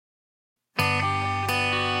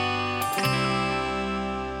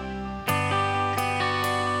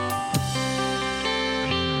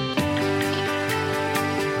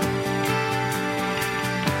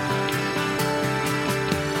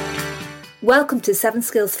Welcome to Seven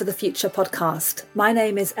Skills for the Future podcast. My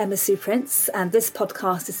name is Emma Sue Prince, and this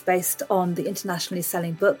podcast is based on the internationally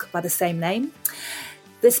selling book by the same name.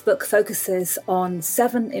 This book focuses on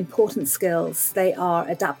 7 important skills. They are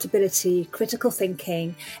adaptability, critical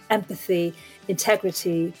thinking, empathy,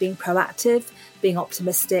 integrity, being proactive, being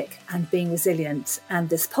optimistic, and being resilient. And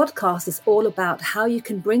this podcast is all about how you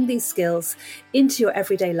can bring these skills into your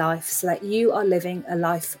everyday life so that you are living a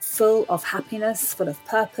life full of happiness, full of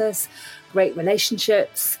purpose, great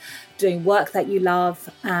relationships, doing work that you love,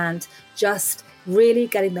 and just really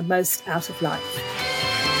getting the most out of life.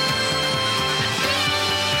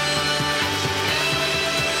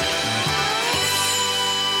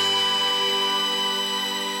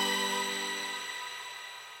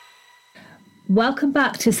 Welcome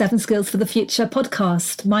back to 7 Skills for the Future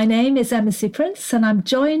podcast. My name is Emma Sue Prince, and I'm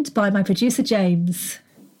joined by my producer, James.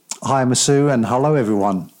 Hi, Emma Sue, and hello,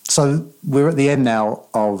 everyone. So we're at the end now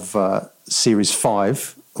of Series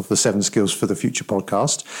 5 of the 7 Skills for the Future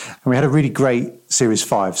podcast, and we had a really great Series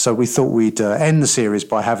 5. So we thought we'd end the series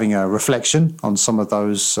by having a reflection on some of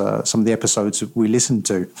the episodes that we listened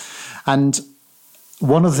to. And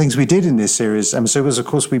one of the things we did in this series, Emma Sue, was, of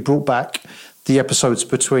course, we brought back the episodes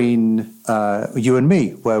between you and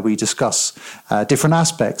me, where we discuss different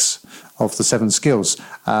aspects of the 7 skills.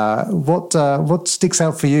 What sticks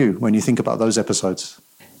out for you when you think about those episodes?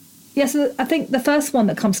 Yes, I think the first one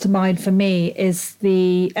that comes to mind for me is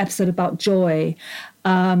the episode about joy,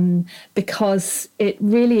 because it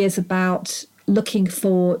really is about looking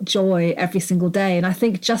for joy every single day. And I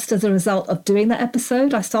think just as a result of doing that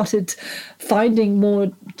episode, I started finding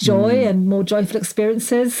more joy and more joyful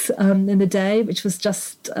experiences in the day, which was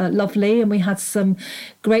just lovely. And we had some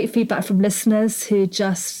great feedback from listeners who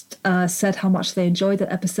just said how much they enjoyed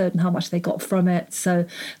that episode and how much they got from it. So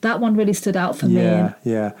that one really stood out for me.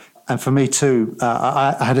 Yeah. And for me too,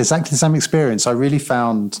 I had exactly the same experience. I really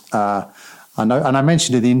found, I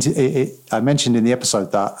mentioned in the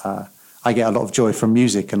episode that I get a lot of joy from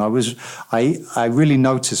music, and I really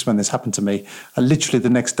noticed when this happened to me. Literally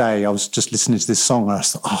the next day, I was just listening to this song, and I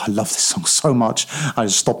thought, I love this song so much. I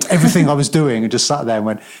just stopped everything I was doing and just sat there and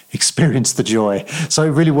went, experience the joy. So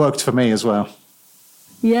it really worked for me as well.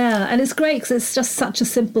 Yeah, and it's great because it's just such a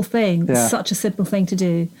simple thing. Yeah. It's such a simple thing to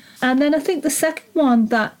do. And then I think the second one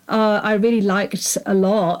that I really liked a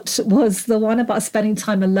lot was the one about spending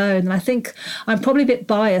time alone. And I think I'm probably a bit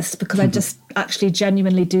biased because I just actually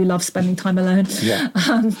genuinely do love spending time alone. Yeah.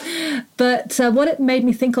 But what it made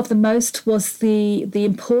me think of the most was the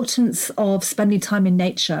importance of spending time in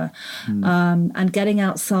nature and getting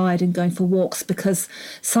outside and going for walks, because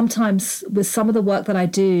sometimes with some of the work that I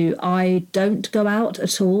do, I don't go out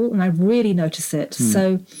at all, and I really notice it.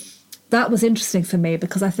 So that was interesting for me,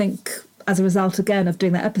 because I think as a result, again, of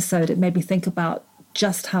doing that episode, it made me think about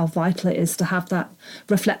just how vital it is to have that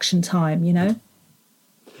reflection time, you know?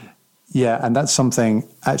 Yeah, and that's something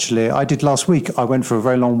actually I did last week. I went for a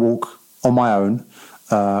very long walk on my own,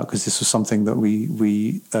 because this was something that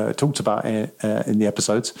we talked about in the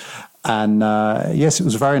episodes. And yes, it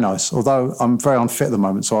was very nice, although I'm very unfit at the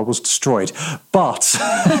moment, so I was destroyed. But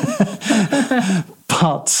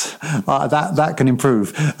that can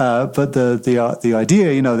improve. But the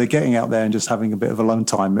idea, you know, they're getting out there and just having a bit of alone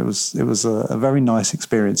time, it was a very nice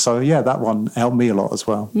experience. So yeah, that one helped me a lot as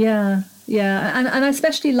well. Yeah, and I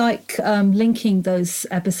especially like linking those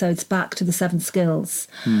episodes back to the 7 skills,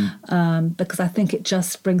 because I think it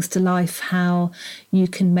just brings to life how you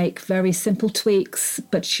can make very simple tweaks,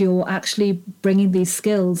 but you're actually bringing these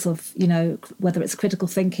skills of, you know, whether it's critical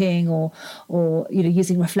thinking or you know,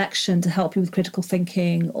 using reflection to help you with critical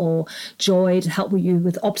thinking, or joy to help you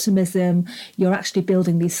with optimism. You're actually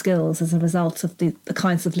building these skills as a result of the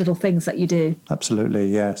kinds of little things that you do. Absolutely,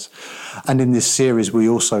 yes. And in this series, we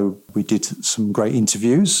did some great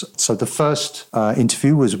interviews. So the first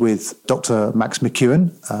interview was with Dr. Max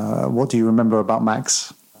McKeown. What do you remember about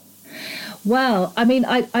Max? Well, I mean,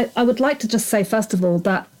 I would like to just say, first of all,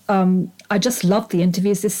 that I just loved the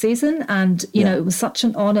interviews this season. And, you know, it was such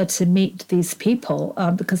an honor to meet these people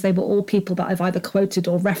because they were all people that I've either quoted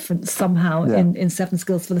or referenced somehow in 7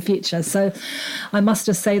 Skills for the Future. So I must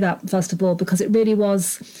just say that, first of all, because it really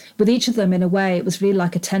was, with each of them, in a way, it was really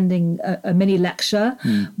like attending a mini lecture,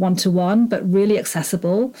 one-to-one, but really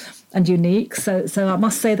accessible and unique. So I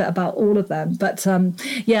must say that about all of them. But so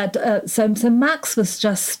Max was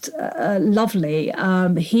just lovely.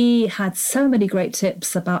 He had so many great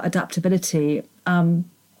tips about adaptability,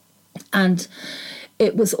 and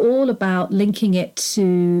it was all about linking it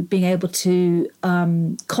to being able to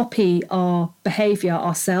copy our behaviour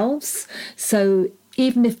ourselves. So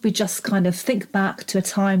even if we just kind of think back to a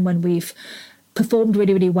time when we've performed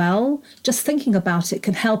really, really well, just thinking about it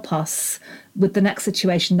can help us with the next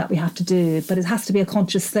situation that we have to do. But it has to be a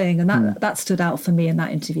conscious thing. And that stood out for me in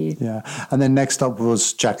that interview. Yeah. And then next up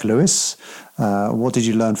was Jack Lewis. What did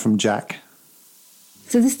you learn from Jack?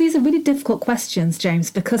 So these are really difficult questions,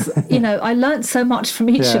 James, because, I learned so much from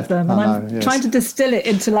each of them, and I'm trying to distill it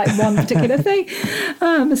into like one particular thing,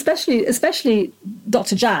 especially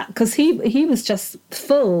Dr. Jack, because he was just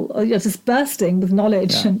full, just bursting with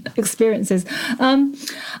knowledge and experiences.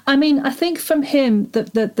 I think from him,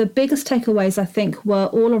 the biggest takeaways, I think, were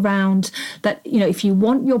all around that, if you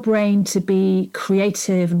want your brain to be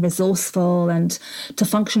creative and resourceful and to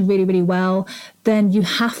function really, really well, then you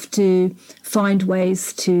have to find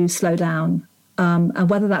ways to slow down. And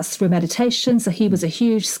whether that's through meditation, so he was a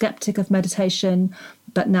huge skeptic of meditation,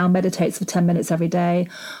 but now meditates for 10 minutes every day,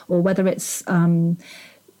 or whether it's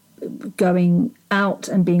going out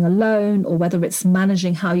and being alone, or whether it's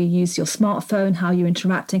managing how you use your smartphone, how you're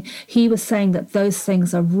interacting. He was saying that those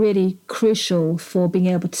things are really crucial for being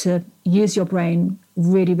able to use your brain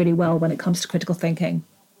really, really well when it comes to critical thinking.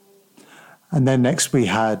 And then next we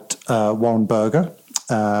had Warren Berger.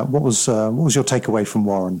 What was your takeaway from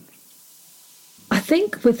Warren? I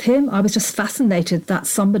think with him, I was just fascinated that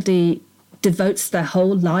somebody devotes their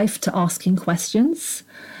whole life to asking questions.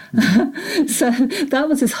 So that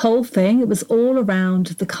was his whole thing. It was all around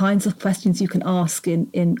the kinds of questions you can ask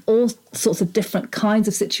in all sorts of different kinds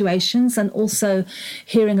of situations, and also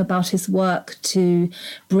hearing about his work to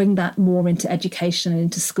bring that more into education and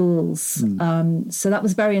into schools. So that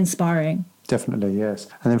was very inspiring. Definitely, yes.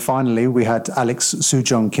 And then finally, we had Alex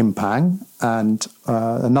Soojung Kim Pang, and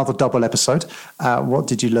another double episode. What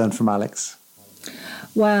did you learn from Alex?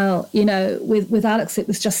 Well, with Alex, it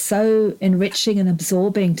was just so enriching and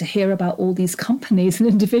absorbing to hear about all these companies and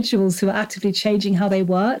individuals who are actively changing how they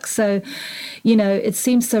work. So, it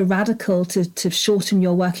seems so radical to shorten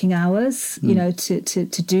your working hours,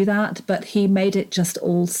 to do that. But he made it just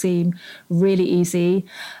all seem really easy.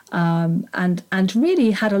 And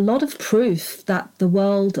really had a lot of proof that the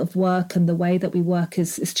world of work and the way that we work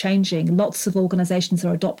is changing. Lots of organizations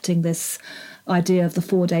are adopting this idea of the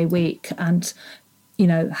 4-day week and,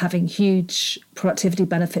 having huge productivity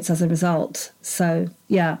benefits as a result. So,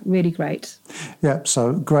 yeah, really great. Yeah,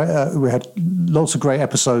 so great. We had lots of great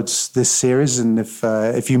episodes this series. And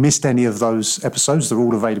if you missed any of those episodes, they're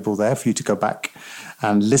all available there for you to go back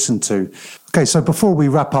and listen to. Okay, so before we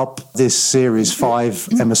wrap up this Series 5,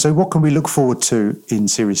 Emma Sue, what can we look forward to in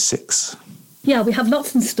Series 6? Yeah, we have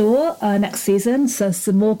lots in store next season, so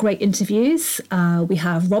some more great interviews. We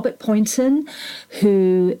have Robert Poynton,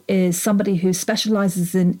 who is somebody who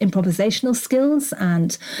specialises in improvisational skills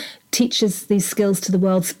and teaches these skills to the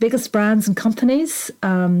world's biggest brands and companies,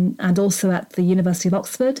 and also at the University of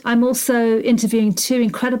Oxford. I'm also interviewing 2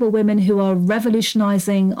 incredible women who are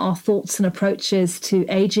revolutionising our thoughts and approaches to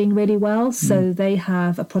ageing really well. So they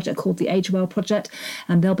have a project called the Age Well Project,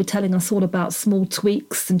 and they'll be telling us all about small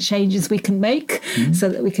tweaks and changes we can make so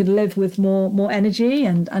that we can live with more energy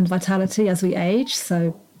and vitality as we age.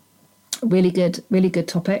 So really good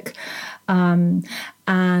topic.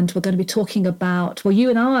 And we're going to be talking about, you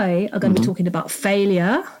and I are going to be talking about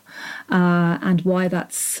failure and why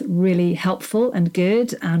that's really helpful and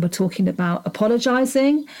good. And we're talking about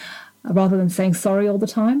apologizing rather than saying sorry all the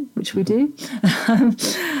time, which we do.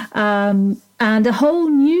 And a whole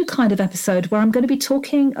new kind of episode where I'm going to be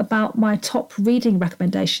talking about my top reading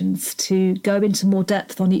recommendations to go into more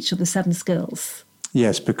depth on each of the 7 skills.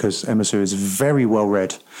 Yes, because Emma Sue is very well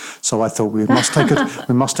read, so I thought we must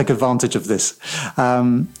take advantage of this.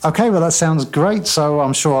 Okay, well that sounds great. So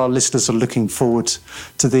I'm sure our listeners are looking forward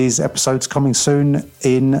to these episodes coming soon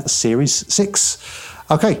in Series 6.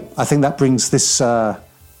 Okay, I think that brings this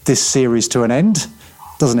series to an end,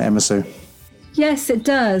 doesn't it, Emma Sue? Yes, it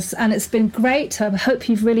does, and it's been great. I hope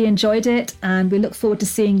you've really enjoyed it, and we look forward to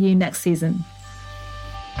seeing you next season.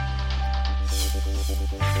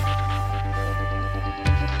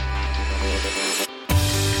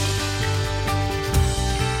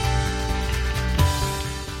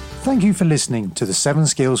 Thank you for listening to the 7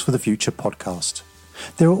 Skills for the Future podcast.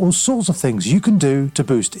 There are all sorts of things you can do to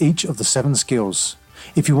boost each of the 7 skills.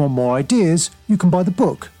 If you want more ideas, you can buy the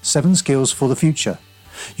book, 7 Skills for the Future.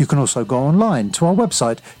 You can also go online to our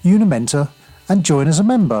website, Unimentor, and join as a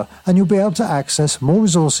member, and you'll be able to access more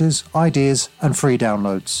resources, ideas, and free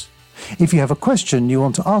downloads. If you have a question you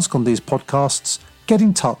want to ask on these podcasts, get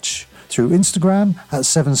in touch through Instagram at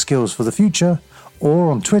 7 Skills for the Future,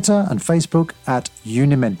 or on Twitter and Facebook at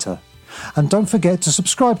Unimentor. And don't forget to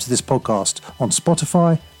subscribe to this podcast on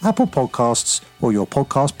Spotify, Apple Podcasts, or your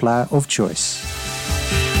podcast player of choice.